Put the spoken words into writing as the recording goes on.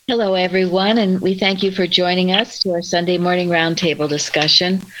Hello, everyone, and we thank you for joining us to our Sunday morning roundtable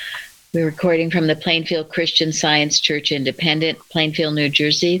discussion. We're recording from the Plainfield Christian Science Church Independent, Plainfield, New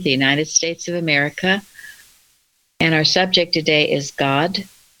Jersey, the United States of America. And our subject today is God,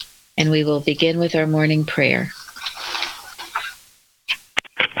 and we will begin with our morning prayer.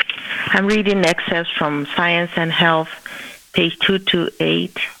 I'm reading excerpts from Science and Health, page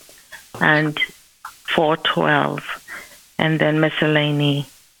 228 and 412, and then miscellany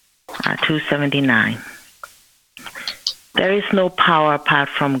 279. There is no power apart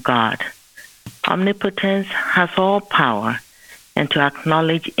from God. Omnipotence has all power, and to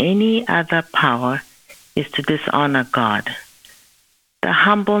acknowledge any other power is to dishonor God. The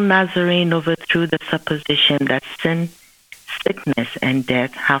humble Nazarene overthrew the supposition that sin, sickness, and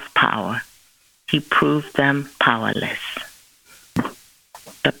death have power. He proved them powerless.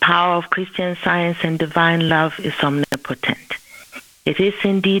 The power of Christian Science and divine love is omnipotent. It is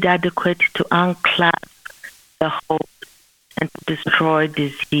indeed adequate to unclasp the hold and to destroy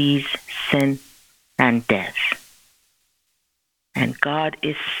disease, sin, and death. And God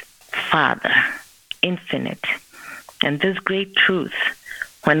is Father, infinite. And this great truth,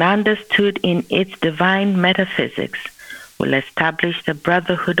 when understood in its divine metaphysics, will establish the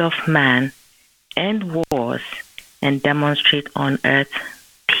brotherhood of man, end wars, and demonstrate on earth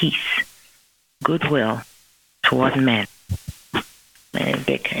peace, goodwill toward men.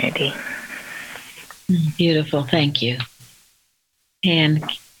 Big Kennedy. Beautiful, thank you. And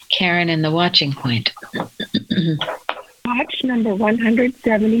Karen in the watching point. Watch number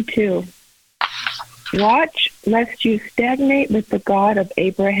 172. Watch lest you stagnate with the God of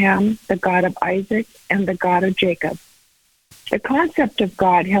Abraham, the God of Isaac, and the God of Jacob. The concept of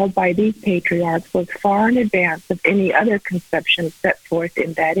God held by these patriarchs was far in advance of any other conception set forth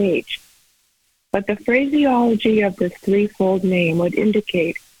in that age. But the phraseology of this threefold name would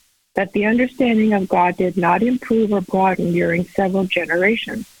indicate that the understanding of God did not improve or broaden during several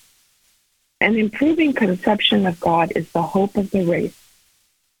generations. An improving conception of God is the hope of the race.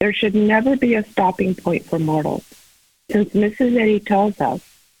 There should never be a stopping point for mortals, since Mrs. Eddy tells us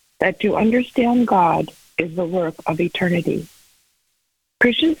that to understand God is the work of eternity.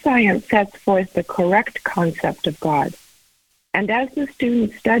 Christian Science sets forth the correct concept of God, and as the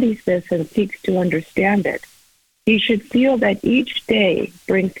student studies this and seeks to understand it, he should feel that each day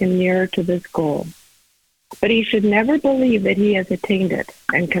brings him nearer to this goal. But he should never believe that he has attained it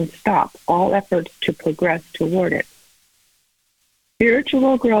and can stop all efforts to progress toward it.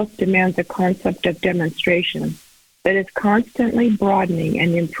 Spiritual growth demands a concept of demonstration that is constantly broadening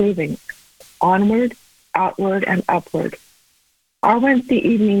and improving, onward, outward, and upward. Our Wednesday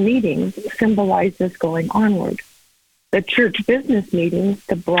evening meetings symbolize this going onward, the church business meetings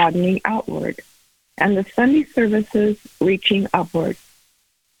the broadening outward, and the Sunday services reaching upward.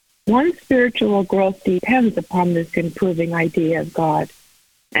 One's spiritual growth depends upon this improving idea of God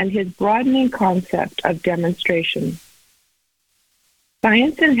and his broadening concept of demonstration.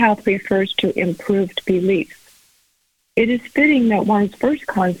 Science and Health refers to improved beliefs. It is fitting that one's first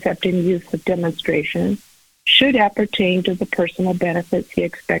concept and use of demonstration should appertain to the personal benefits he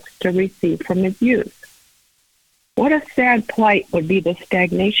expects to receive from his use. What a sad plight would be the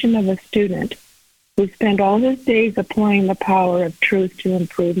stagnation of a student who spent all his days applying the power of truth to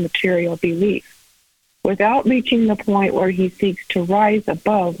improve material belief, without reaching the point where he seeks to rise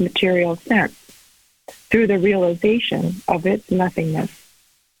above material sense through the realization of its nothingness.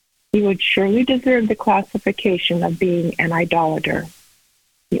 He would surely deserve the classification of being an idolater.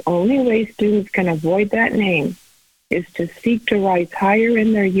 The only way students can avoid that name is to seek to rise higher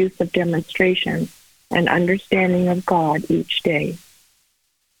in their use of demonstration and understanding of God each day.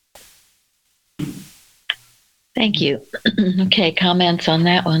 Thank you. Okay, comments on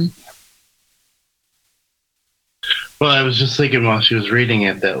that one? Well, I was just thinking while she was reading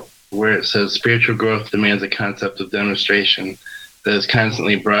it that where it says spiritual growth demands a concept of demonstration that is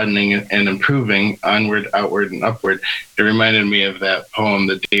constantly broadening and improving, onward, outward, and upward. It reminded me of that poem,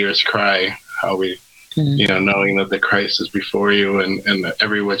 The Deer's Cry, how we, knowing that the Christ is before you and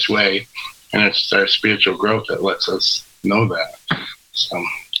every which way. And it's just our spiritual growth that lets us know that. So,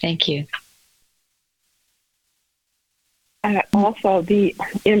 thank you. Also, the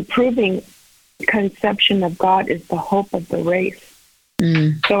improving conception of God is the hope of the race.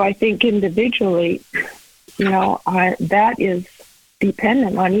 So I think individually, that is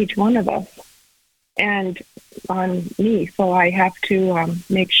dependent on each one of us and on me. So I have to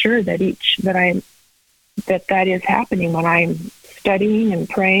make sure that that is happening when I'm studying and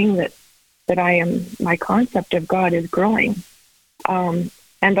praying, that my concept of God is growing.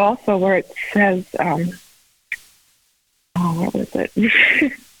 And also where it says, what was it?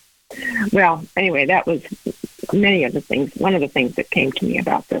 Well, anyway, that was many of the things. One of the things that came to me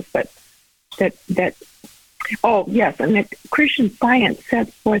about this, but that. Oh yes, and that Christian Science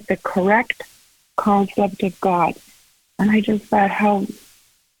sets forth the correct concept of God, and I just thought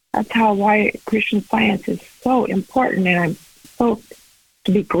why Christian Science is so important, and I'm so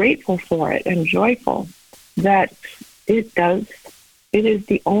to be grateful for it and joyful that it is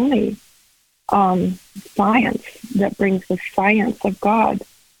the only science that brings the science of God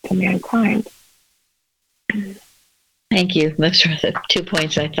to mankind. Thank you. Those were the 2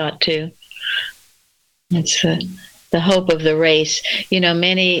 points I thought too. It's the hope of the race.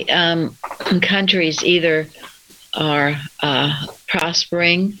 Many countries either are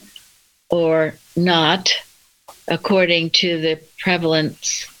prospering or not, according to the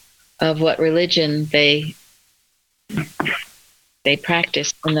prevalence of what religion they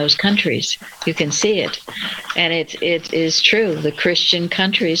practice in those countries. You can see it, and it is true. The Christian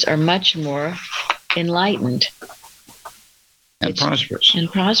countries are much more enlightened and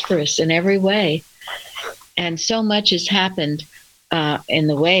prosperous in every way. And so much has happened in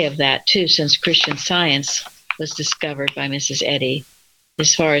the way of that too since Christian Science was discovered by Mrs. Eddy,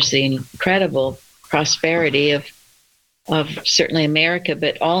 as far as the incredible prosperity of certainly America,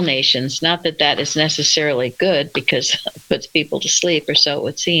 but all nations. Not that is necessarily good, because it puts people to sleep, or so it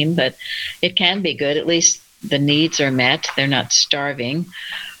would seem, but it can be good. At least the needs are met. They're not starving.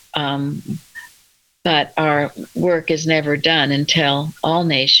 But our work is never done until all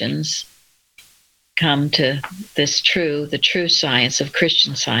nations come to the true science of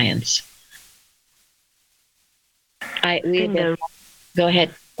Christian Science. Go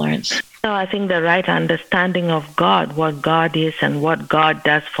ahead, Lawrence. So I think the right understanding of God, what God is and what God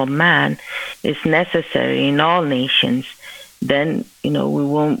does for man, is necessary in all nations. Then, we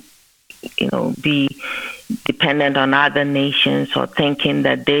won't, be dependent on other nations or thinking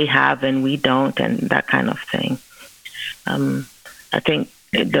that they have and we don't, and that kind of thing. I think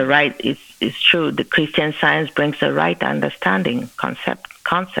the right is true. The Christian Science brings the right understanding,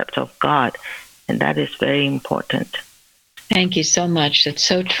 concept of God, and that is very important. Thank you so much. That's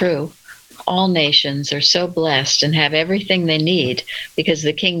so true. All nations are so blessed and have everything they need, because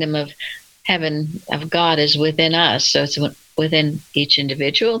the kingdom of heaven of God is within us. So it's within each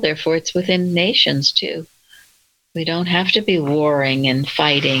individual. Therefore, it's within nations too. We don't have to be warring and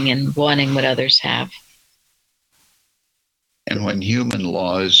fighting and wanting what others have. And when human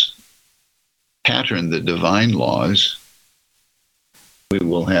laws pattern the divine laws, we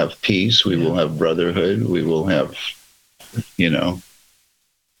will have peace, we will have brotherhood, we will have, we'll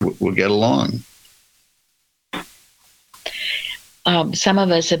get along. Some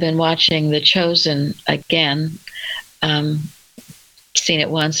of us have been watching The Chosen again. Seen it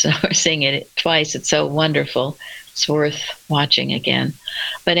once, or seeing it twice. It's so wonderful. It's worth watching again.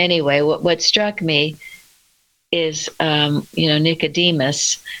 But anyway, what struck me is,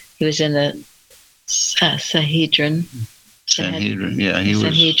 Nicodemus. He was in the Sanhedrin. Yeah,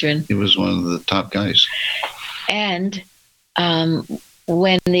 he was one of the top guys. And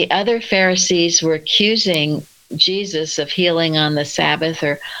when the other Pharisees were accusing Jesus of healing on the Sabbath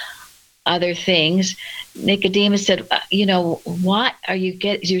or other things, Nicodemus said, what are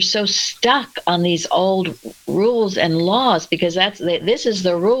you're so stuck on these old rules and laws, because this is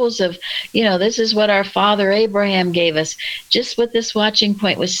the rules of, this is what our father Abraham gave us, just what this watching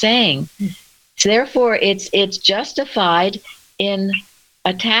point was saying. So therefore, it's justified in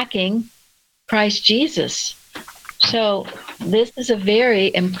attacking Christ Jesus. So this is a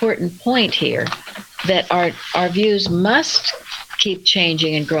very important point here, that our views must keep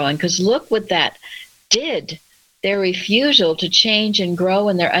changing and growing, because look what that did. Their refusal to change and grow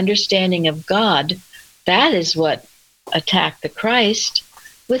in their understanding of God, that is what attacked the Christ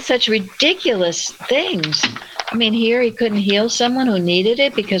with such ridiculous things. I mean, here he couldn't heal someone who needed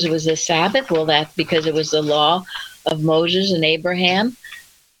it because it was the Sabbath. Well, that's because it was the law of Moses and Abraham.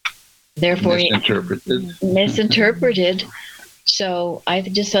 Therefore, misinterpreted. So I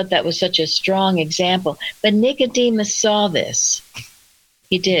just thought that was such a strong example. But Nicodemus saw this.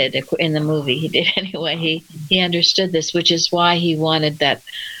 He did in the movie. He did anyway. He understood this, which is why he wanted that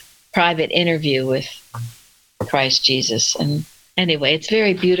private interview with Christ Jesus. And anyway, it's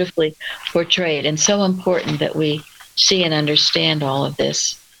very beautifully portrayed, and so important that we see and understand all of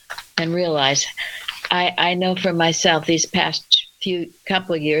this and realize. I know for myself, these past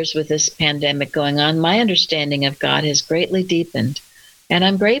couple of years with this pandemic going on, my understanding of God has greatly deepened, and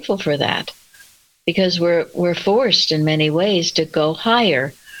I'm grateful for that, because we're forced in many ways to go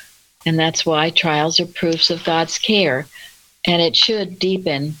higher, and that's why trials are proofs of God's care, and it should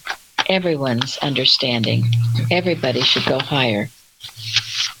deepen everyone's understanding. Everybody should go higher.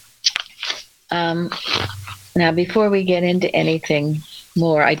 Now, before we get into anything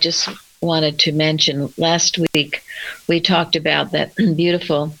more, I just wanted to mention last week we talked about that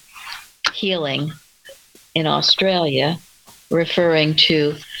beautiful healing in Australia, referring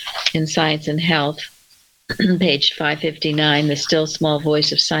to in Science and Health, page 559, the still small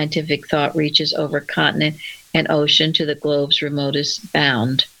voice of scientific thought reaches over continent and ocean to the globe's remotest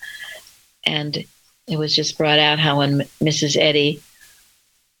bound. And it was just brought out how when Mrs. Eddy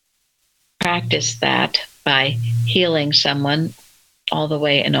practiced that by healing someone all the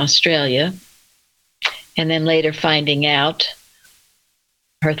way in Australia, and then later finding out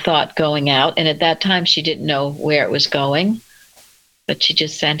her thought going out. And at that time, she didn't know where it was going, but she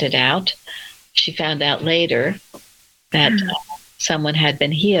just sent it out. She found out later that someone had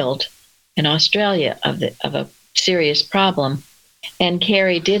been healed in Australia of a serious problem. And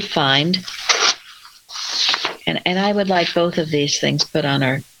Carrie did find, and I would like both of these things put on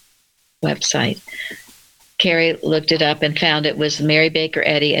our website. Carrie looked it up and found it was Mary Baker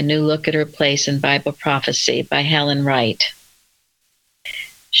Eddy, A New Look at Her Place in Bible Prophecy by Helen Wright.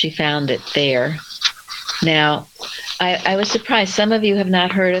 She found it there. Now, I was surprised. Some of you have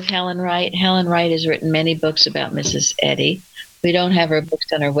not heard of Helen Wright. Helen Wright has written many books about Mrs. Eddy. We don't have her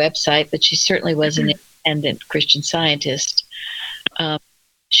books on our website, but she certainly was an independent Christian Scientist.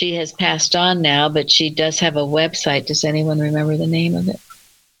 She has passed on now, but she does have a website. Does anyone remember the name of it?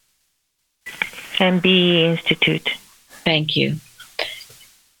 MBE Institute. Thank you.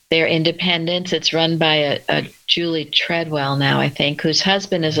 They're independent. It's run by a Julie Treadwell now, I think, whose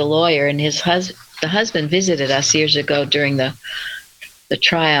husband is a lawyer, and the husband visited us years ago during the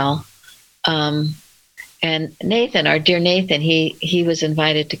trial. And Nathan, our dear Nathan, he was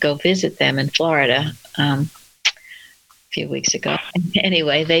invited to go visit them in Florida a few weeks ago.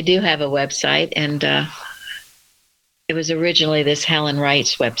 Anyway, they do have a website, and it was originally this Helen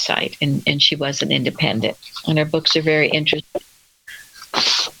Wright's website, and she was an independent. And her books are very interesting.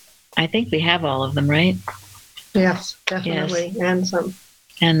 I think we have all of them, right? Yes, definitely. Yes. And some.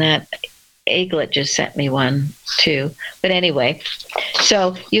 And that Aglet just sent me one too. But anyway,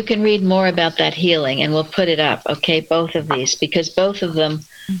 so you can read more about that healing, and we'll put it up, okay? Both of these, because both of them,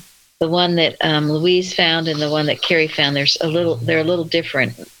 the one that Louise found and the one that Carrie found, they're a little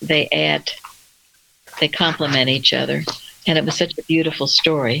different. They complement each other, and it was such a beautiful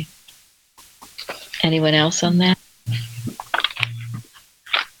story. Anyone else on that?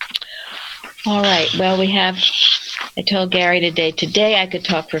 All right. Well, I told Gary today I could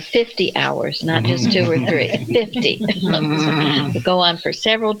talk for 50 hours, not just 2 or 3, 50. We'll go on for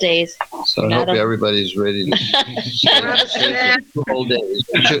several days. So I hope everybody's ready to whole days.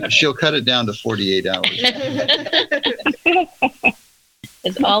 She'll cut it down to 48 hours.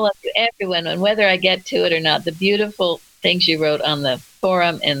 It's all up to everyone, and whether I get to it or not, the beautiful things you wrote on the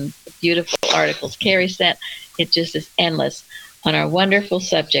forum and the beautiful articles Carrie sent, it just is endless on our wonderful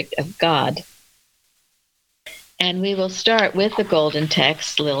subject of God. And we will start with the golden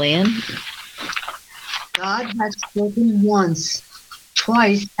text, Lillian. God has spoken once,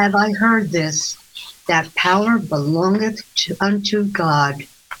 twice have I heard this, that power belongeth unto God.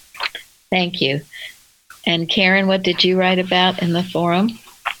 Thank you. And Karen, what did you write about in the forum?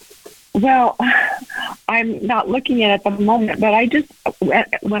 Well, I'm not looking at it at the moment, but I just,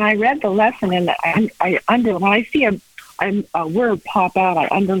 when I read the lesson and when I see a word pop out, I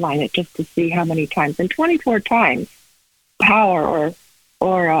underline it just to see how many times. And 24 times, power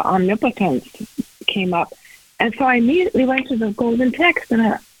or omnipotence came up. And so I immediately went to the golden text,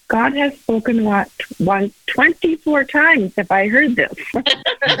 and God has spoken 24 times have I heard this.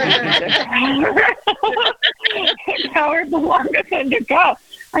 The power belongeth unto God.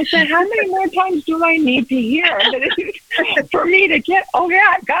 I said, how many more times do I need to hear for me to get, oh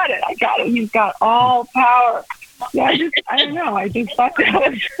yeah, I got it. He's got all power. Yeah, I don't know. I just thought that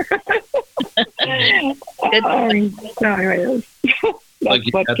was. So anyway,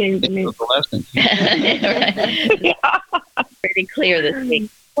 that's what came to me. Yeah. Pretty clear this week.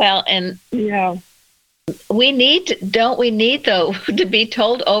 Well, and yeah, we need, don't we need though to be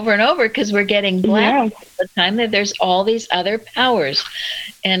told over and over, because we're getting blasted all the time that there's all these other powers,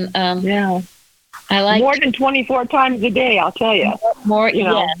 and yeah, I like more than 24 times a day. I'll tell you. More,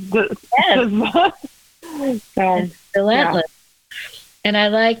 yes. So, relentless. Yeah. And I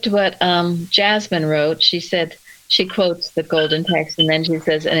liked what Jasmine wrote. She said, she quotes the golden text, and then she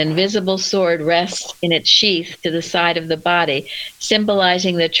says, an invisible sword rests in its sheath to the side of the body,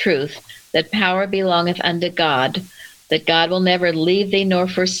 symbolizing the truth that power belongeth unto God, that God will never leave thee nor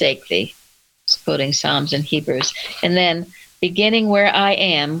forsake thee. It's quoting Psalms and Hebrews. And then, beginning where I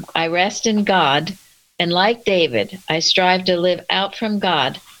am, I rest in God, and like David, I strive to live out from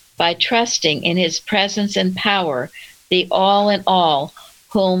God by trusting in his presence and power, the all in all,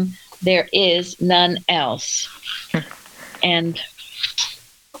 whom there is none else. And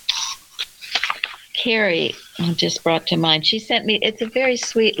Carrie just brought to mind, she sent me, it's a very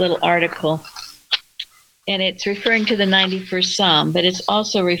sweet little article, and it's referring to the 91st Psalm, but it's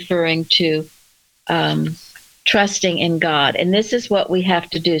also referring to trusting in God. And this is what we have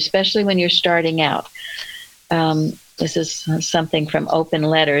to do, especially when you're starting out. This is something from Open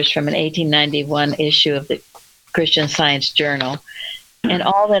Letters from an 1891 issue of the Christian Science Journal. And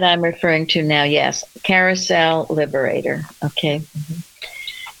all that I'm referring to now, yes, Carousel Liberator, okay?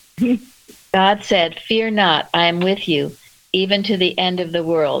 God said, "Fear not, I am with you, even to the end of the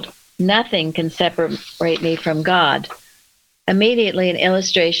world. Nothing can separate me from God." Immediately an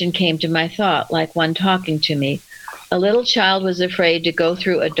illustration came to my thought, like one talking to me. A little child was afraid to go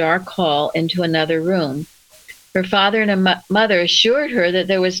through a dark hall into another room. Her father and mother assured her that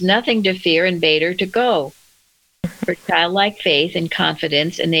there was nothing to fear and bade her to go. Her childlike faith and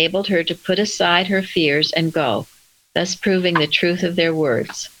confidence enabled her to put aside her fears and go, thus proving the truth of their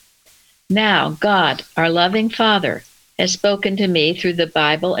words. Now, God, our loving Father, has spoken to me through the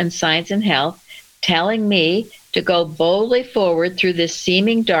Bible and Science and Health, telling me to go boldly forward through this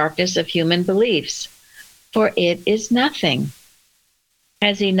seeming darkness of human beliefs, for it is nothing.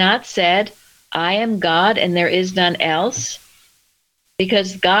 Has he not said, "I am God and there is none else"?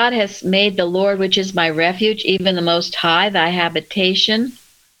 Because God has made the Lord, which is my refuge, even the Most High, thy habitation.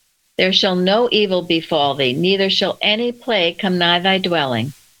 There shall no evil befall thee, neither shall any plague come nigh thy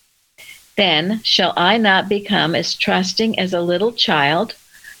dwelling. Then shall I not become as trusting as a little child,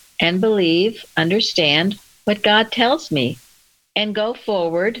 and believe, understand what God tells me, and go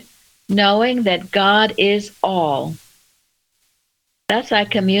forward, knowing that God is all. Thus I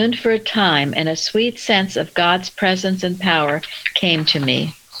communed for a time, and a sweet sense of God's presence and power came to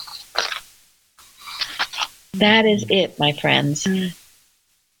me. That is it, my friends.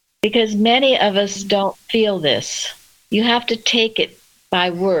 Because many of us don't feel this. You have to take it by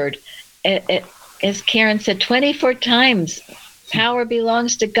word. As Karen said 24 times, power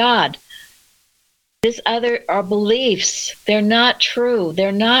belongs to God. This other are beliefs. They're not true.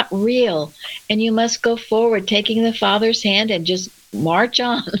 They're not real. And you must go forward, taking the Father's hand and just march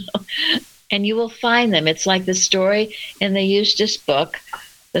on. And you will find them. It's like the story in the Eustace book,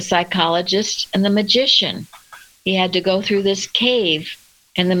 the psychologist and the magician. He had to go through this cave,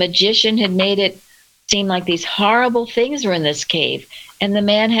 and the magician had made it seem like these horrible things were in this cave. And the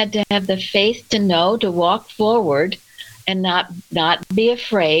man had to have the faith to know, to walk forward and not be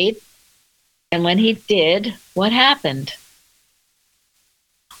afraid. And when he did, what happened?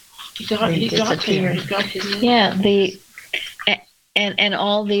 He got there. He got his name. Yeah, and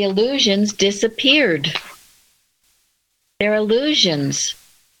all the illusions disappeared. They're illusions.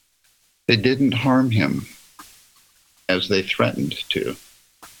 They didn't harm him as they threatened to.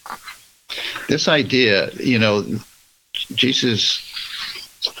 This idea, Jesus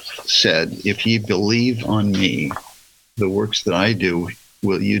said, "If ye believe on me, the works that I do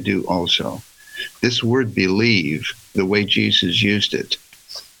will you do also." This word "believe," the way Jesus used it,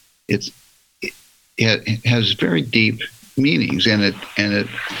 it has very deep meanings, and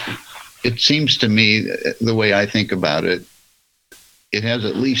it seems to me, the way I think about it, it has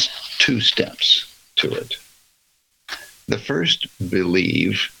at least two steps to it. The first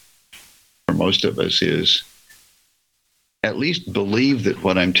believe, for most of us, is at least believe that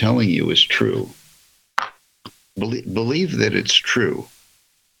what I'm telling you is true. Believe that it's true.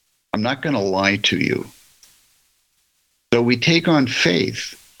 I'm not going to lie to you. So we take on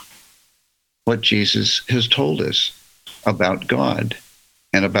faith what Jesus has told us about God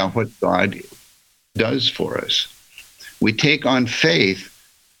and about what God does for us. We take on faith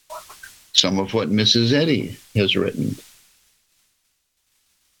some of what Mrs. Eddy has written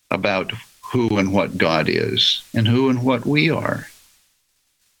about who and what God is and who and what we are.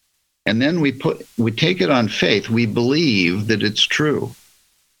 And then we take it on faith. We believe that it's true.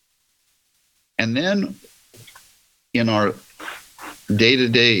 And then in our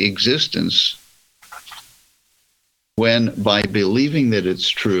day-to-day existence, when by believing that it's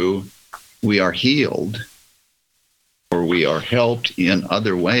true, we are healed or we are helped in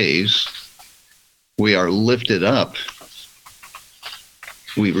other ways, we are lifted up,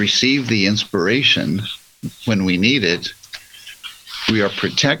 we receive the inspiration when we need it, we are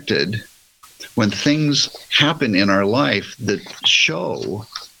protected when things happen in our life that show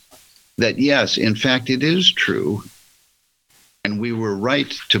that, yes, in fact, it is true, and we were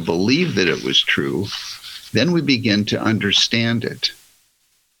right to believe that it was true. Then we begin to understand it.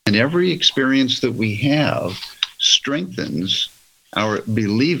 And every experience that we have strengthens our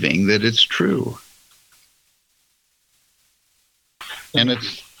believing that it's true. And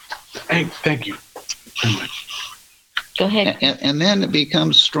it's Thank you very much. Go ahead. and then it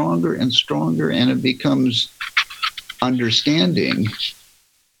becomes stronger and stronger, and it becomes understanding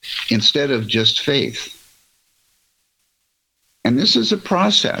instead of just faith. And this is a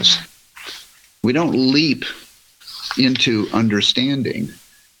process. We don't leap into understanding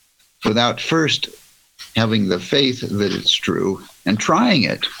without first having the faith that it's true and trying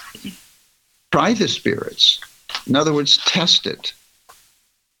it. Try the spirits. In other words, test it.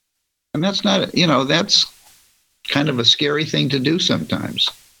 And that's not, that's kind of a scary thing to do sometimes.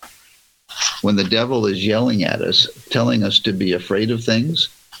 When the devil is yelling at us, telling us to be afraid of things,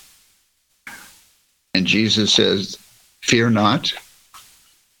 and Jesus says, fear not.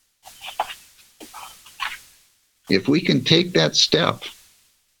 If we can take that step,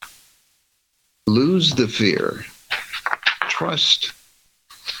 lose the fear, trust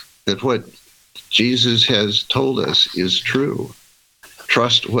that what Jesus has told us is true,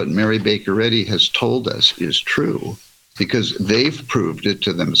 trust what Mary Baker Eddy has told us is true, because they've proved it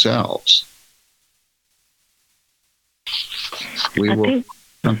to themselves, we will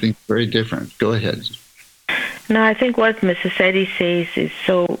something very different. Go ahead. No, I think what Mrs. Eddy says is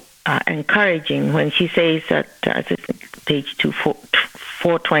so encouraging when she says that, page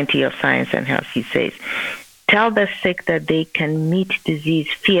 420 of Science and Health, she says, tell the sick that they can meet disease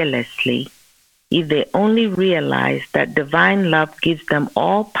fearlessly if they only realize that divine love gives them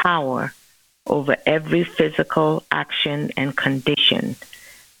all power over every physical action and condition.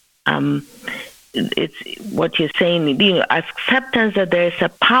 It's what you're saying, acceptance that there is a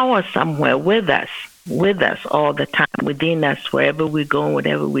power somewhere with us all the time, within us, wherever we go,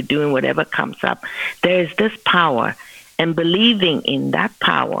 whatever we're doing, whatever comes up. There is this power, and believing in that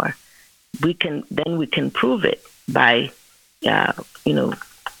power, we can prove it by,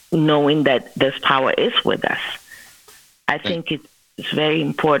 knowing that this power is with us. I think it's very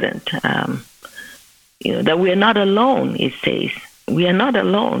important, that we are not alone. It says we are not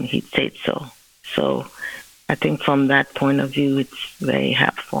alone. He said so. So, I think from that point of view, it's very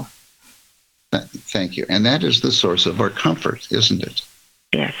helpful. Thank you. And that is the source of our comfort, isn't it?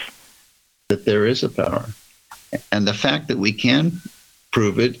 Yes. That there is a power. And the fact that we can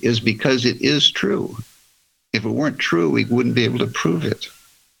prove it is because it is true. If it weren't true, we wouldn't be able to prove it.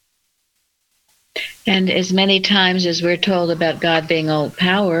 And as many times as we're told about God being all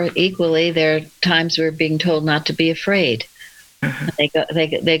power, equally there are times we're being told not to be afraid.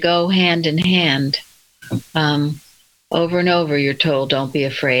 They go hand in hand. Over and over you're told, don't be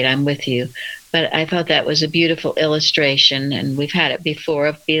afraid, I'm with you. But I thought that was a beautiful illustration, and we've had it before,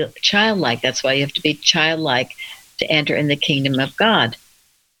 of be childlike. That's why you have to be childlike to enter in the kingdom of God.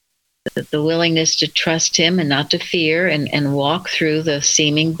 The willingness to trust him and not to fear, and walk through the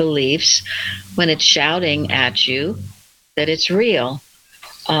seeming beliefs when it's shouting at you that it's real.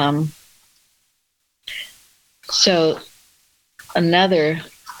 One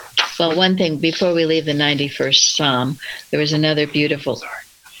thing, before we leave the 91st Psalm, there was another beautiful...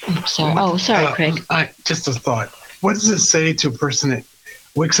 Sorry, Craig. Just a thought. What does it say to a person that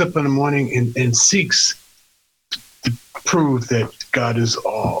wakes up in the morning and seeks to prove that God is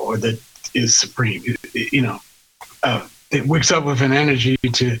all, or that is supreme? It wakes up with an energy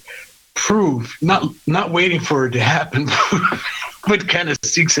to prove, not waiting for it to happen, but kind of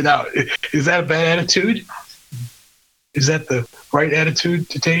seeks it out. Is that a bad attitude? Is that the right attitude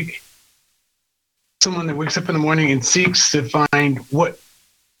to take? Someone that wakes up in the morning and seeks to find, what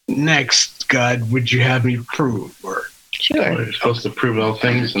next, God, would you have me prove? Or sure, you're supposed to prove all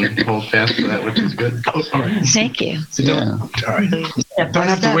things and hold fast to that which is good. All right. Thank you. So don't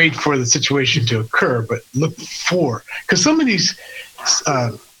have to wait for the situation to occur, but look for, because some of these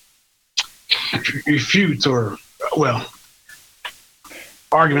refutes or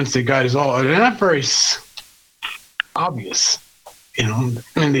arguments that God is all, they're not very obvious, and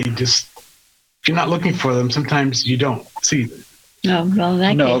they just, if you're not looking for them, sometimes you don't see them. No,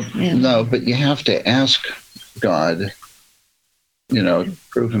 but you have to ask God, to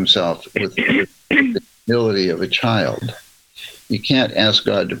prove himself with the humility of a child. You can't ask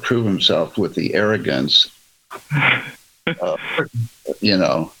God to prove himself with the arrogance of,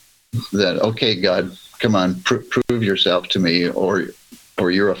 that, okay, God, come on, prove yourself to me, or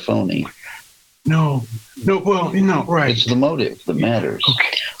you're a phony. No, right. It's the motive that matters.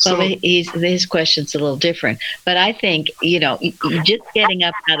 Okay. Well, his question's a little different. But I think, just getting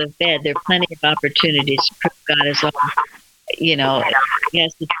up out of bed, there are plenty of opportunities to prove God is all.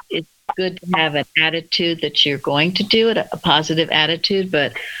 Yes, it's good to have an attitude that you're going to do it, a positive attitude,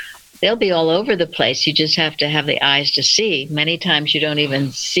 but they'll be all over the place. You just have to have the eyes to see. Many times you don't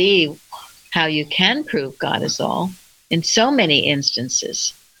even see how you can prove God is all. In so many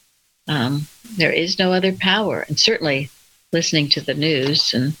instances, there is no other power. And certainly listening to the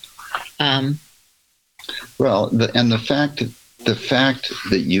news and the fact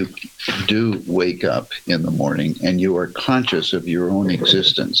that you do wake up in the morning and you are conscious of your own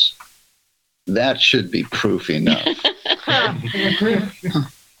existence, that should be proof enough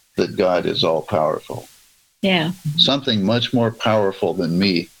that God is all powerful. yeah. Something much more powerful than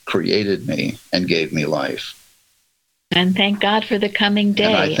me created me and gave me life. And thank God for the coming day.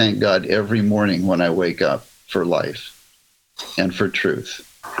 And I thank God every morning when I wake up for life and for truth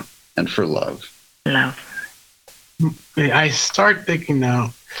and for love. Love. I start thinking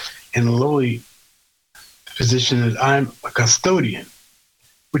now in a lowly position that I'm a custodian,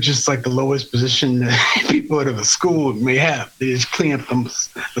 which is like the lowest position that people out of a school may have. They just clean up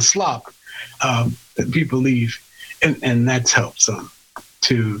the slop that people leave. And that's helped some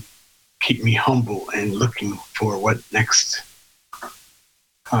to keep me humble and looking for what next.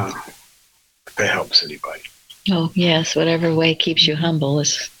 If that helps anybody. Oh, yes. Whatever way keeps you humble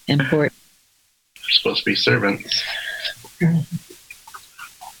is important. We're supposed to be servants. Well,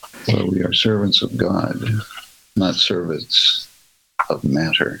 we are servants of God, not servants of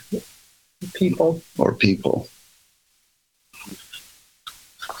matter People. or people.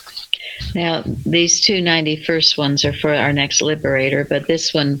 Now, these two 91st ones are for our next Liberator, but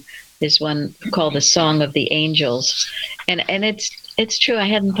this one is one called the Song of the Angels. And it's true, I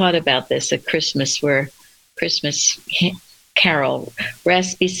hadn't thought about this at Christmas, where Christmas carol,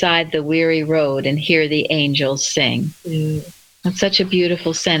 rest beside the weary road and hear the angels sing. That's such a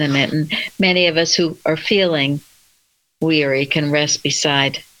beautiful sentiment. And many of us who are feeling weary can rest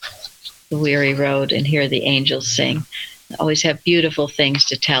beside the weary road and hear the angels sing. Always have beautiful things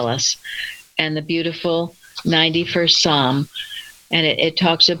to tell us. And the beautiful 91st Psalm, and it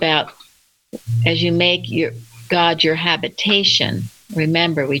talks about as you make your God your habitation.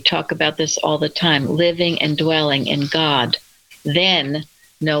 Remember, we talk about this all the time, living and dwelling in God. Then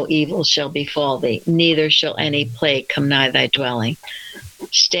no evil shall befall thee, neither shall any plague come nigh thy dwelling.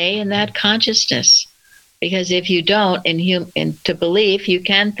 Stay in that consciousness, because if you don't, in to belief, you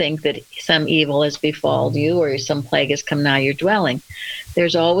can think that some evil has befalled you or some plague has come nigh your dwelling.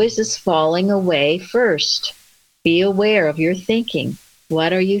 There's always this falling away first. Be aware of your thinking.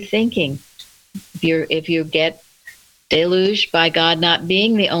 What are you thinking? If you get deluged by God not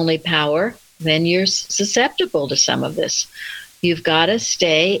being the only power, then you're susceptible to some of this. You've got to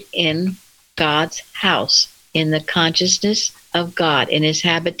stay in God's house, in the consciousness of God, in his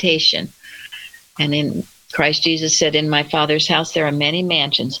habitation. And in Christ Jesus said, in my Father's house there are many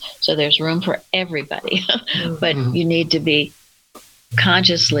mansions, so there's room for everybody. But you need to be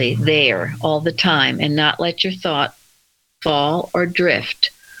consciously there all the time and not let your thought fall or drift.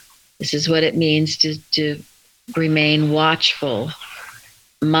 This is what it means to remain watchful,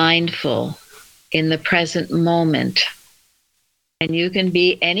 mindful in the present moment. And you can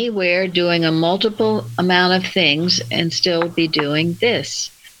be anywhere doing a multiple amount of things and still be doing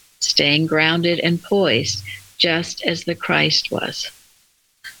this, staying grounded and poised, just as the Christ was.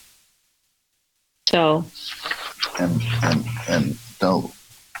 So, And don't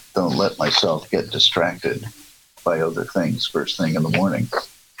let myself get distracted by other things first thing in the morning.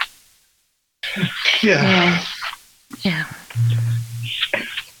 Yeah.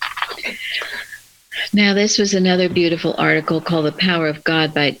 Now, this was another beautiful article called The Power of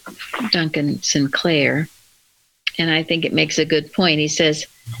God by Duncan Sinclair. And I think it makes a good point. He says,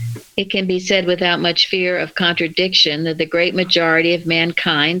 it can be said without much fear of contradiction that the great majority of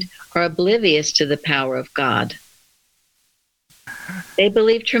mankind are oblivious to the power of God. They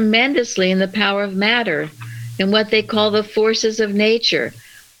believe tremendously in the power of matter and what they call the forces of nature,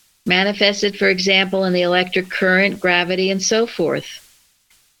 manifested, for example, in the electric current, gravity, and so forth.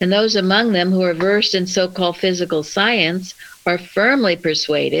 And those among them who are versed in so-called physical science are firmly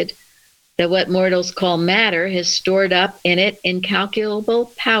persuaded that what mortals call matter has stored up in it incalculable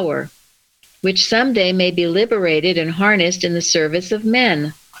power, which someday may be liberated and harnessed in the service of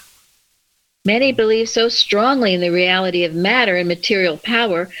men. Many believe so strongly in the reality of matter and material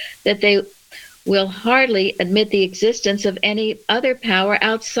power that they will hardly admit the existence of any other power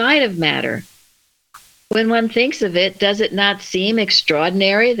outside of matter. When one thinks of it, does it not seem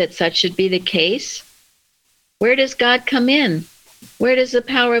extraordinary that such should be the case? Where does God come in? Where does the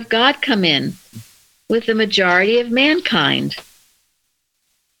power of God come in? With the majority of mankind.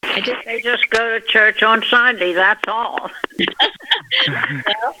 They just go to church on Sunday, that's all.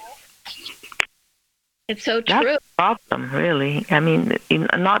 It's so That's true. the problem, really. I mean,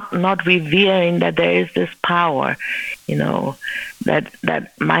 not revering that there is this power,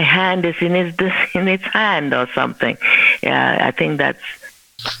 that my hand is in its hand or something. Yeah, I think that's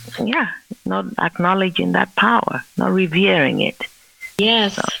not acknowledging that power, not revering it.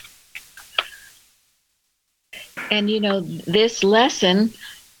 Yes. So. And this lesson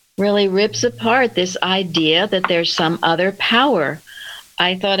really rips apart this idea that there's some other power.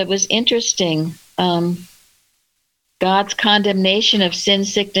 I thought it was interesting. God's condemnation of sin,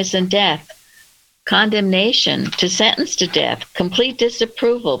 sickness, and death. Condemnation, to sentence to death, complete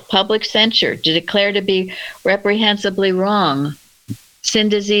disapproval, public censure, to declare to be reprehensibly wrong, sin,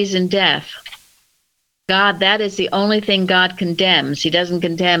 disease, and death. God, that is the only thing God condemns. He doesn't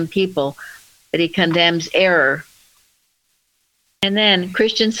condemn people, but he condemns error. And then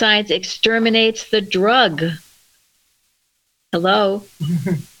Christian Science exterminates the drug. Hello?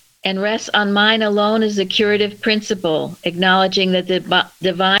 And rests on mind alone as the curative principle, acknowledging that the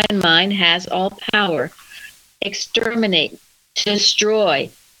divine mind has all power. Exterminate, to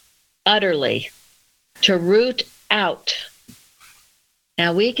destroy, utterly, to root out.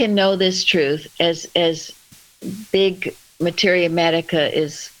 Now we can know this truth as big Materia Medica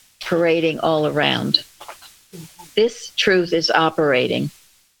is parading all around. This truth is operating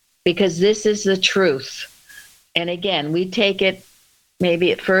because this is the truth. And again, we take it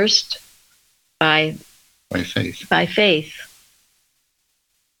maybe at first by faith.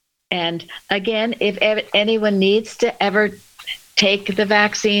 And again, if anyone needs to ever take the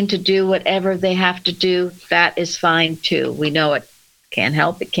vaccine to do whatever they have to do, that is fine too. We know it can't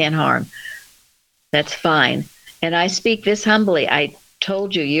help, it can't harm. That's fine. And I speak this humbly. I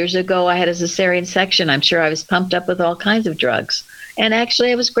told you years ago I had a cesarean section. I'm sure I was pumped up with all kinds of drugs. And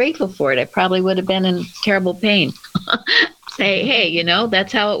actually I was grateful for it. I probably would have been in terrible pain. Say, hey,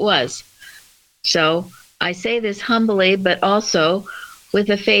 that's how it was. So I say this humbly, but also with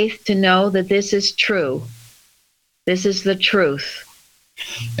the faith to know that this is true. This is the truth.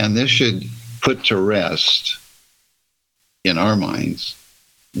 And this should put to rest in our minds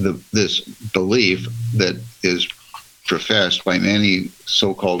this belief that is professed by many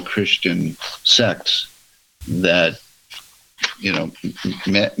so-called Christian sects that,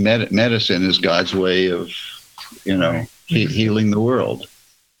 medicine is God's way of, healing the world.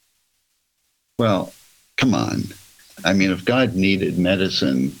 Well, come on. I mean, if God needed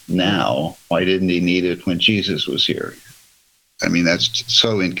medicine now, why didn't he need it when Jesus was here? I mean, that's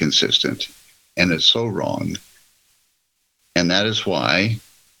so inconsistent and it's so wrong. And that is why,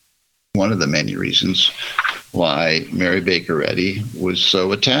 one of the many reasons why Mary Baker Eddy was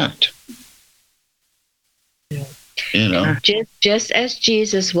so attacked. Just as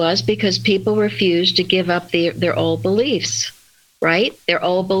Jesus was, because people refused to give up their old beliefs, right? Their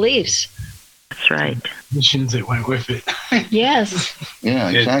old beliefs. That's right. Missions that went with it. Yes. Yeah,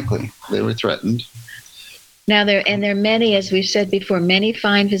 exactly. They were threatened. Now there are many, as we've said before, many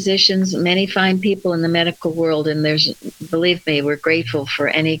fine physicians, many fine people in the medical world, and believe me, we're grateful for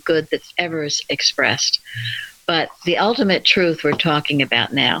any good that's ever expressed. But the ultimate truth we're talking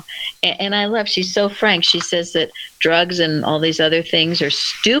about now, and I love, she's so frank, she says that drugs and all these other things are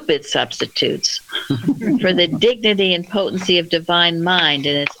stupid substitutes for the dignity and potency of divine mind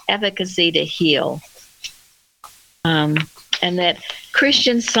and its efficacy to heal. And that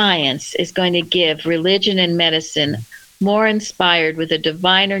Christian Science is going to give religion and medicine more inspired with a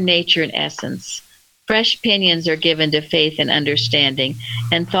diviner nature and essence. Fresh opinions are given to faith and understanding,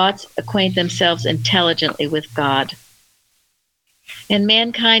 and thoughts acquaint themselves intelligently with God. And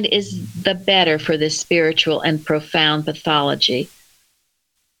mankind is the better for this spiritual and profound pathology.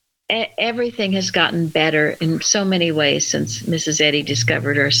 Everything has gotten better in so many ways since Mrs. Eddy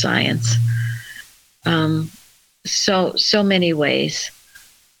discovered our science. So many ways.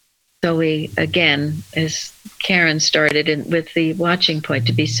 So we, again, as Karen started with the watching point,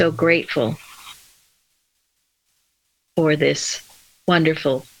 to be so grateful for this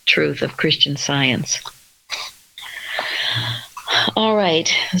wonderful truth of Christian Science. All right,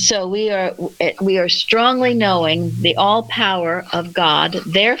 so we are strongly knowing the all power of God.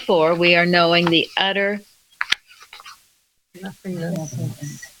 Therefore, we are knowing the utter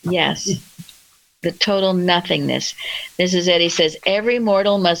Nothingness. yes, the total nothingness. Mrs. Eddy says every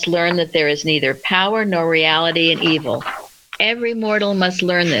mortal must learn that there is neither power nor reality in evil. Every mortal must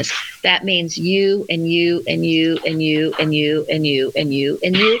learn this. That means you and you and you and you and you and you and you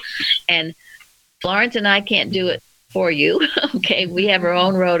and you. And Florence and I can't do it for you. Okay, we have our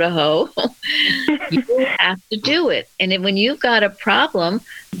own row to hoe. You have to do it. And when you've got a problem,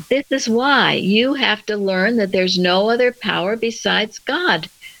 this is why you have to learn that there's no other power besides God.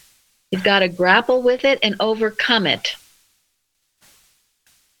 You've got to grapple with it and overcome it.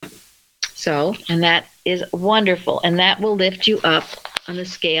 So, and that is wonderful, and that will lift you up on the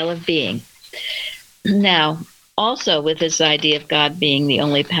scale of being. Now, also with this idea of God being the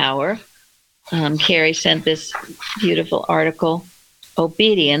only power, Carrie sent this beautiful article,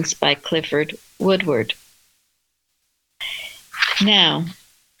 Obedience by Clifford Woodward. Now,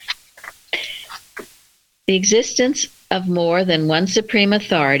 the existence of more than one supreme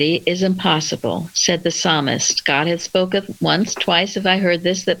authority is impossible, said the psalmist. God hath spoken once, twice have I heard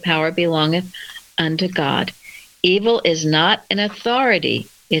this, that power belongeth unto God. Evil is not an authority.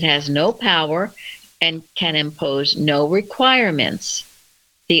 It has no power and can impose no requirements.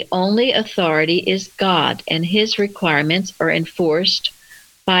 The only authority is God, and his requirements are enforced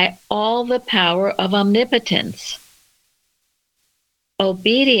by all the power of omnipotence.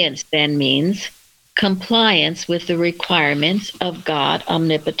 Obedience then means compliance with the requirements of God,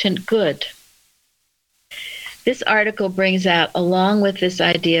 omnipotent good. This article brings out, along with this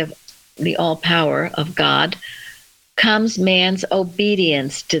idea of the all power of God, comes man's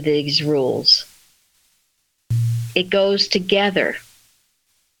obedience to these rules. It goes together.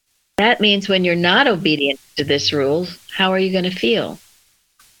 That means when you're not obedient to this rule, how are you going to feel?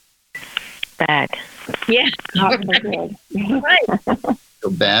 Bad. Yeah. Not so good. Right. So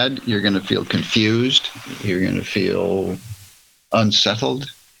bad, you're going to feel confused. You're going to feel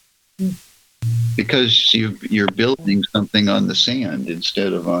unsettled because you're building something on the sand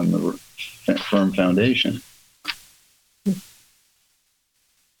instead of on the firm foundation.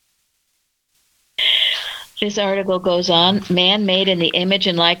 This article goes on, man made in the image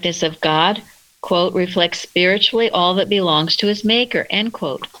and likeness of God, quote, reflects spiritually all that belongs to his maker, end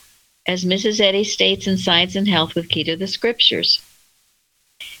quote, as Mrs. Eddy states in Science and Health with Key to the Scriptures.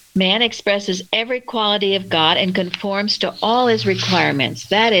 Man expresses every quality of God and conforms to all his requirements.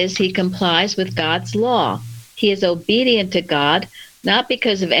 That is, he complies with God's law. He is obedient to God, not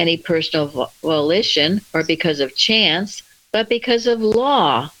because of any personal volition or because of chance, but because of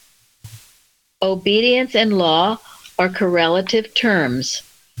law. Obedience and law are correlative terms.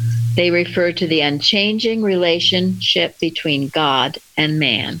 They refer to the unchanging relationship between God and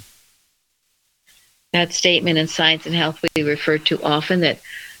man. That statement in Science and Health we refer to often, that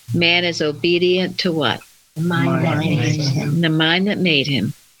man is obedient to what? The mind that made him. The mind that made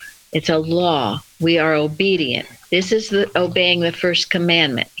him. It's a law. We are obedient. This is obeying the first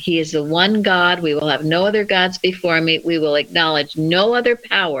commandment. He is the one God. We will have no other gods before me. We will acknowledge no other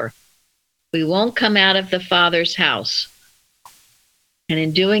power. We won't come out of the Father's house. And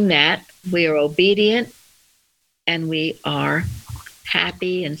in doing that, we are obedient and we are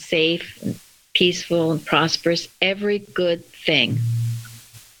happy and safe and peaceful and prosperous. Every good thing.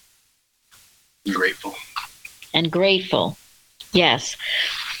 Grateful. And grateful. Yes.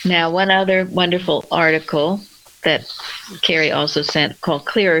 Now, one other wonderful article that Carrie also sent called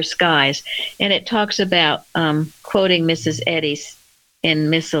Clearer Skies. And it talks about, quoting Mrs. Eddy's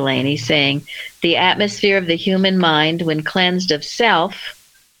in Miscellany, saying, the atmosphere of the human mind, when cleansed of self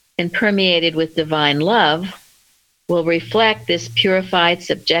and permeated with divine love, will reflect this purified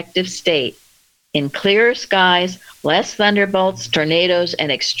subjective state in clearer skies, less thunderbolts, tornadoes,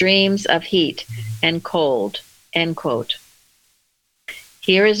 and extremes of heat and cold, end quote.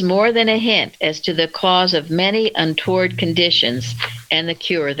 Here is more than a hint as to the cause of many untoward conditions and the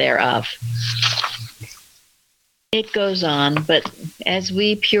cure thereof. It goes on, but as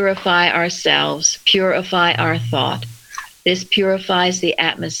we purify ourselves, purify our thought, this purifies the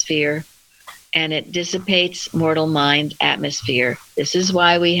atmosphere and it dissipates mortal mind atmosphere. This is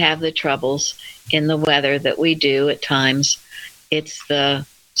why we have the troubles in the weather that we do at times. It's the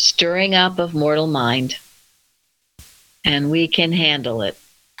stirring up of mortal mind, and we can handle it,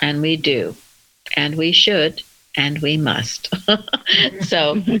 and we do, and we should, and we must.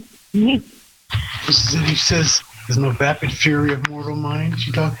 So, Mrs. Eddy says there's no vapid fury of mortal mind.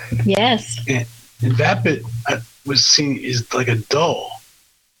 She talked. yes. And vapid was seen is like a dull.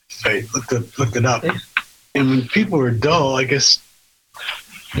 I looked it up. And when people are dull, I guess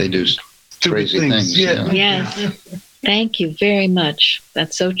They do crazy things. Yeah. Yes. Thank you very much.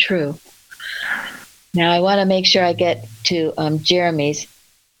 That's so true. Now I want to make sure I get to Jeremy's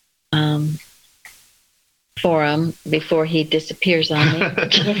forum before he disappears on me.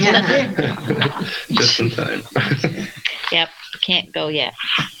 Just in time. Yep, can't go yet.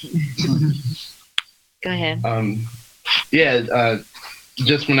 Go ahead.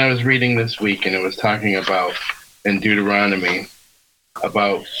 Just when I was reading this week, and it was talking about in Deuteronomy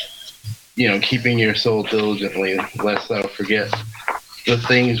about keeping your soul diligently, lest thou forget the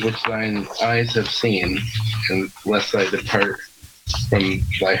things which thine eyes have seen, and lest I depart from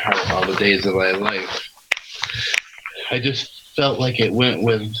thy heart all the days of thy life. I just felt like it went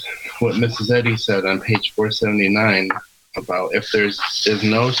with what Mrs. Eddy said on page 479 about if there's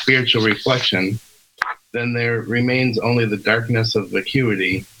no spiritual reflection, then there remains only the darkness of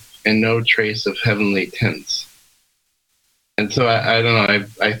vacuity and no trace of heavenly tints. And so I don't know,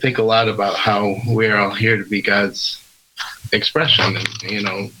 I think a lot about how we're all here to be God's expression and, you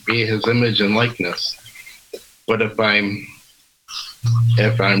know, be his image and likeness. But if my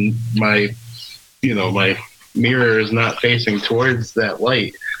mirror is not facing towards that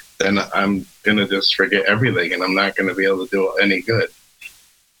light, then I'm going to just forget everything and I'm not going to be able to do any good.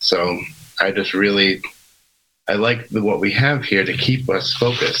 So I just really, I like what we have here to keep us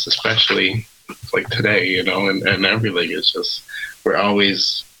focused, especially like today, you know, and everything is just, we're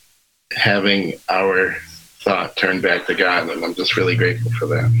always having our thought turned back to God, and I'm just really grateful for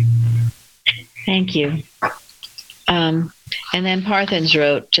that. Thank you. And then Parthens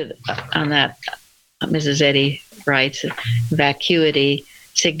wrote on that, Mrs. Eddy writes, vacuity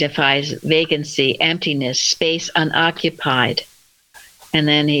signifies vacancy, emptiness, space unoccupied. And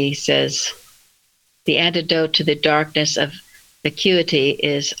then he says, the antidote to the darkness of vacuity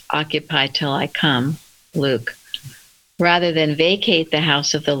is occupy till I come, Luke. Rather than vacate the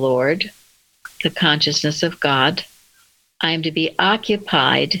house of the Lord, the consciousness of God, I am to be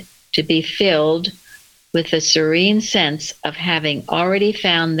occupied, to be filled with the serene sense of having already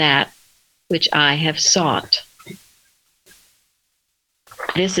found that which I have sought.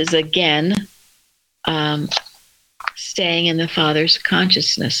 This is again staying in the Father's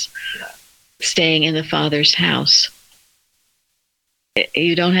consciousness, staying in the Father's house.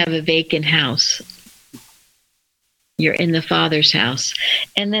 You don't have a vacant house. You're in the Father's house.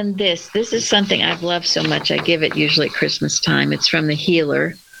 And then this is something I've loved so much. I give it usually at Christmas time. It's from The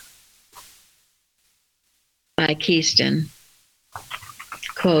Healer by Keaston.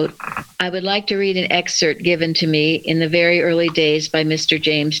 Quote, I would like to read an excerpt given to me in the very early days by Mr.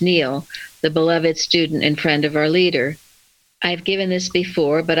 James Neal, the beloved student and friend of our leader. I've given this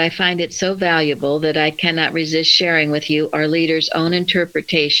before, but I find it so valuable that I cannot resist sharing with you our leader's own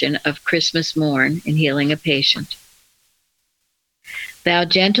interpretation of Christmas morn in healing a patient. Thou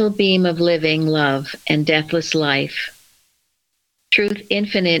gentle beam of living love and deathless life, truth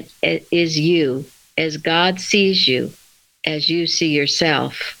infinite is you, as God sees you, as you see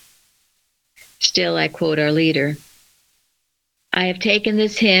yourself. Still, I quote our leader. I have taken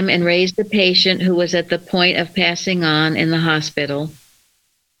this hymn and raised the patient who was at the point of passing on in the hospital.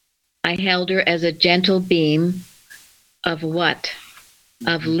 I held her as a gentle beam of what?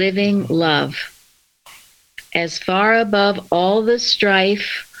 Of living love. As far above all the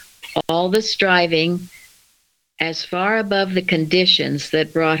strife, all the striving, as far above the conditions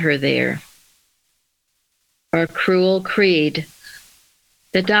that brought her there. Or cruel creed,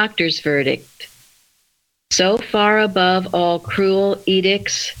 the doctor's verdict. So far above all cruel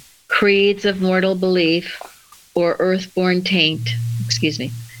edicts, creeds of mortal belief, or earthborn taint,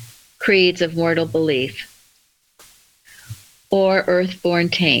 creeds of mortal belief, or earthborn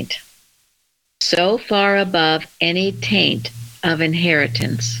taint. So far above any taint of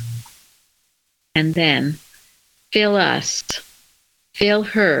inheritance. And then, fill us, fill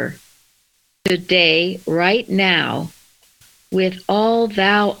her, today, right now, with all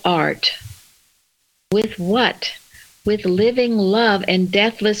thou art. With what? With living love and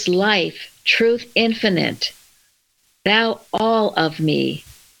deathless life, truth infinite. Thou all of me,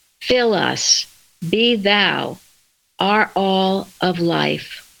 fill us, be thou, our all of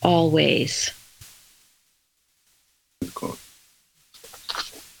life, always.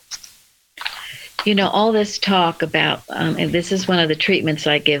 You know, all this talk about, and this is one of the treatments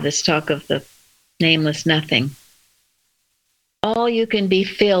I give, this talk of the nameless nothing. All you can be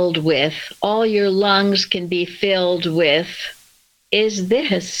filled with, all your lungs can be filled with, is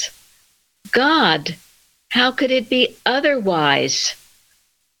this. God. How could it be otherwise?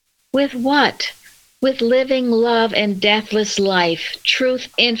 With what? With living love and deathless life, truth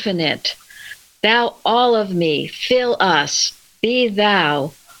infinite. Thou all of me, fill us, be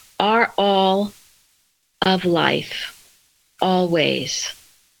thou, our all of life, always.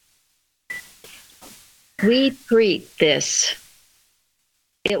 We treat this.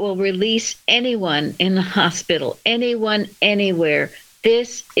 It will release anyone in the hospital, anyone, anywhere.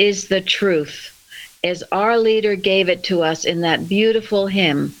 This is the truth. As our leader gave it to us in that beautiful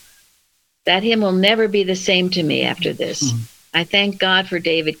hymn, that hymn will never be the same to me after this. I thank God for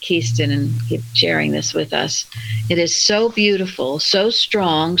David Keaston and sharing this with us. It is so beautiful, so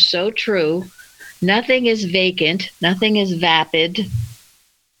strong, so true. Nothing is vacant. Nothing is vapid.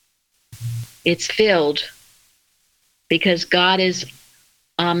 It's filled because God is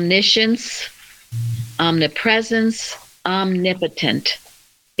omniscience, omnipresence, omnipotent.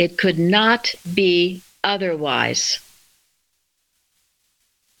 It could not be otherwise.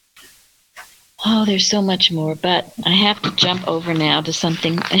 Oh, there's so much more, but I have to jump over now to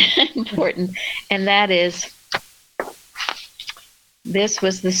something important, and that is, this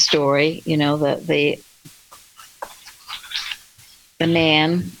was the story, the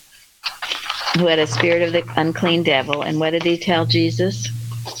man who had a spirit of the unclean devil, and what did he tell Jesus?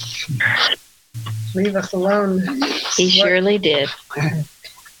 Leave us alone. He surely did.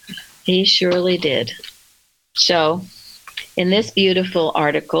 He surely did. So, in this beautiful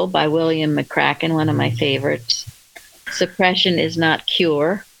article by William McCracken, one of my favorites, Suppression is Not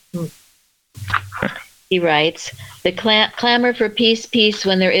Cure, he writes, the clamor for peace, peace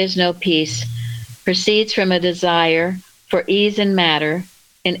when there is no peace, proceeds from a desire for ease in matter,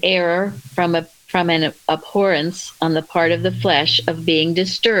 an error from an abhorrence on the part of the flesh of being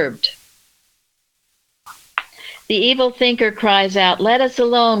disturbed. The evil thinker cries out, let us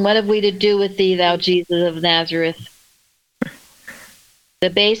alone, what have we to do with thee, thou Jesus of Nazareth? The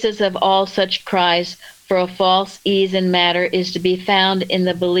basis of all such cries for a false ease in matter is to be found in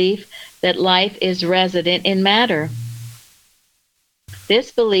the belief that life is resident in matter.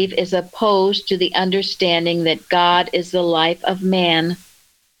 This belief is opposed to the understanding that God is the life of man.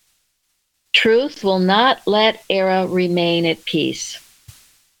 Truth will not let error remain at peace.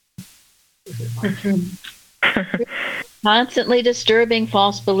 Constantly disturbing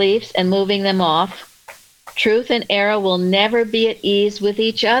false beliefs and moving them off, truth and error will never be at ease with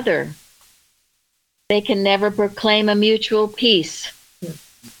each other. They can never proclaim a mutual peace.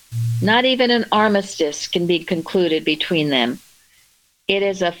 Not even an armistice can be concluded between them. It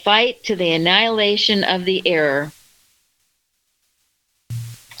is a fight to the annihilation of the error.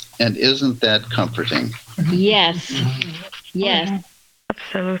 And isn't that comforting? Yes. Yes.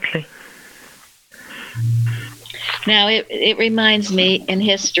 Absolutely. Now, it reminds me in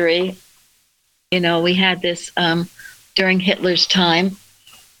history, we had this during Hitler's time.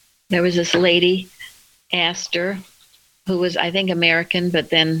 There was this lady, Astor, who was, I think, American, but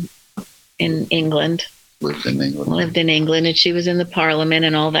then in England. Lived in England, and she was in the parliament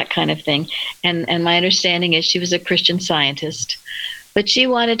and all that kind of thing. And my understanding is she was a Christian Scientist. But she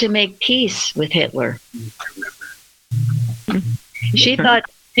wanted to make peace with Hitler. She thought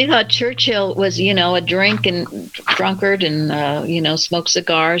Churchill was, a drink and drunkard and, smoked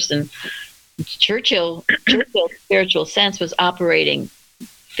cigars. And Churchill's spiritual sense was operating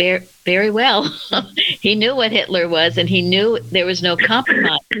very, very well. He knew what Hitler was, and he knew there was no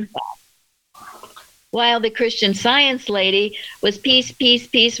compromise with that. While the Christian Science lady was peace, peace,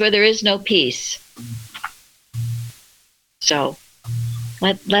 peace where there is no peace. So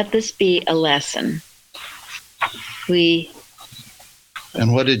let this be a lesson. And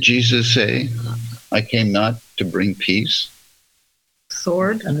what did Jesus say? I came not to bring peace,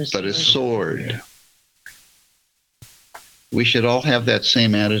 but a sword. We should all have that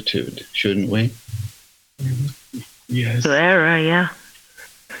same attitude, shouldn't we? Yes. The error, yeah.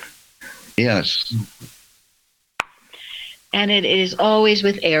 Yes. And it is always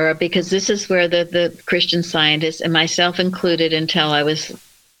with error, because this is where the Christian Scientists, and myself included until I was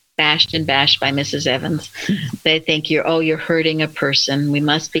bashed by Mrs. Evans, they think you're hurting a person. We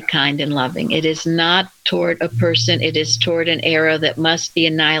must be kind and loving. It is not toward a person. It is toward an error that must be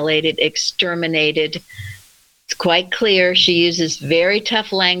annihilated, exterminated. It's quite clear. She uses very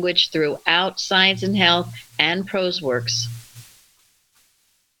tough language throughout Science and Health and prose works.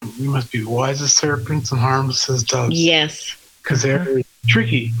 We must be wise as serpents and harmless as doves. Yes. Because they're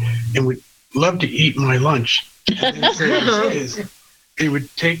tricky and would love to eat my lunch. They would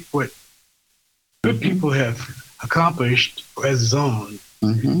take what good people have accomplished as his own,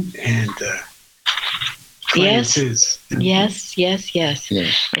 and claim it's his. Yes.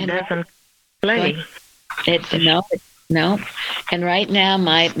 It doesn't play. No. And right now,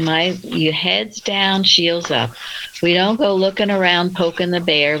 you heads down, shields up. We don't go looking around, poking the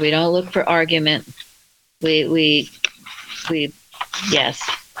bear. We don't look for argument. We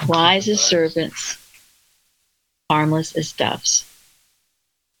wise as serpents, harmless as doves.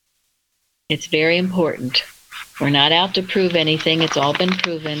 It's very important. We're not out to prove anything. It's all been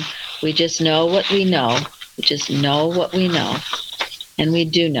proven. We just know what we know. And we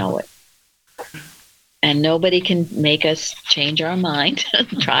do know it. And nobody can make us change our mind,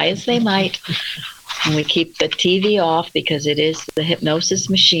 try as they might. And we keep the TV off because it is the hypnosis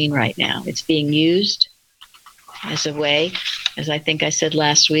machine right now. It's being used as a way, as I think I said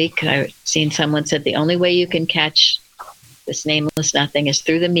last week, I've seen someone said the only way you can catch This nameless nothing is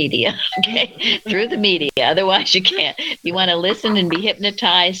through the media, okay? Through the media. Otherwise, you can't. You want to listen and be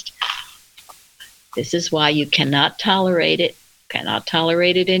hypnotized. This is why you cannot tolerate it. Cannot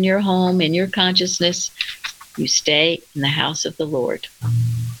tolerate it in your home, in your consciousness. You stay in the house of the Lord.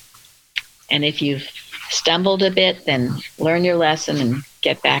 And if you've stumbled a bit, then learn your lesson and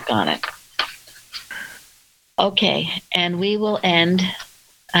get back on it. Okay, and we will end.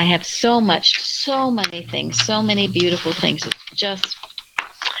 I have so many things, so many beautiful things.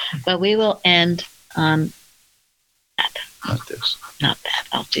 But we will end on that. Not this. Not that.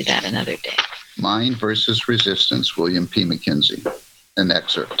 I'll do that another day. Mind versus Resistance, William P. McKenzie. An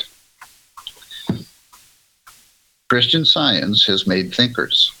excerpt. Christian Science has made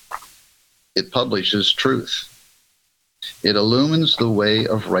thinkers. It publishes truth. It illumines the way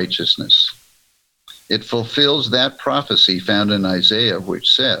of righteousness. It fulfills that prophecy found in Isaiah,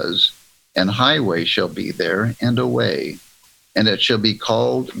 which says, "An highway shall be there, and a way, and it shall be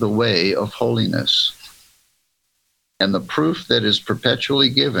called the way of holiness." And the proof that is perpetually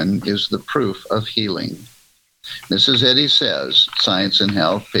given is the proof of healing. Mrs. Eddy says, Science and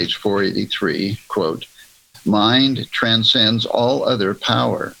Health, page 483, quote, "Mind transcends all other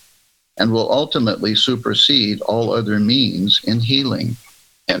power and will ultimately supersede all other means in healing,"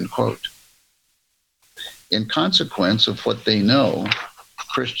 end quote. In consequence of what they know,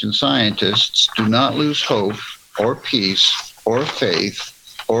 Christian Scientists do not lose hope or peace or faith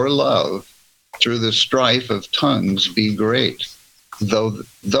or love through the strife of tongues be great, though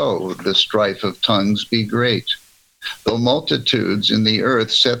the strife of tongues be great, though multitudes in the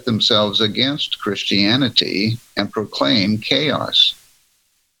earth set themselves against Christianity and proclaim chaos.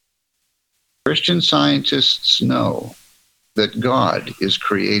 Christian Scientists know that God is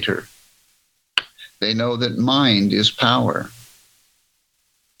creator. They know that mind is power.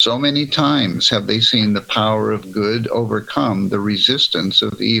 So many times have they seen the power of good overcome the resistance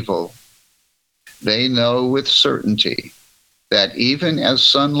of evil. They know with certainty that even as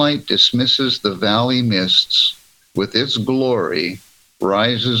sunlight dismisses the valley mists, with its glory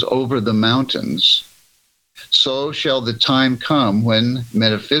rises over the mountains, so shall the time come when,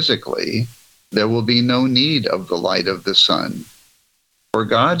 metaphysically, there will be no need of the light of the sun. For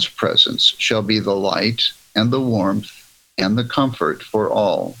God's presence shall be the light and the warmth and the comfort for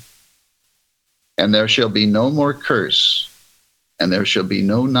all. And there shall be no more curse, and there shall be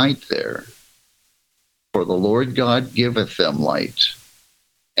no night there. For the Lord God giveth them light,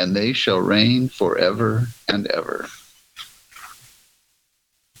 and they shall reign forever and ever.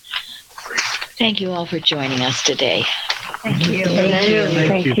 Thank you all for joining us today. Thank you.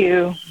 Thank you.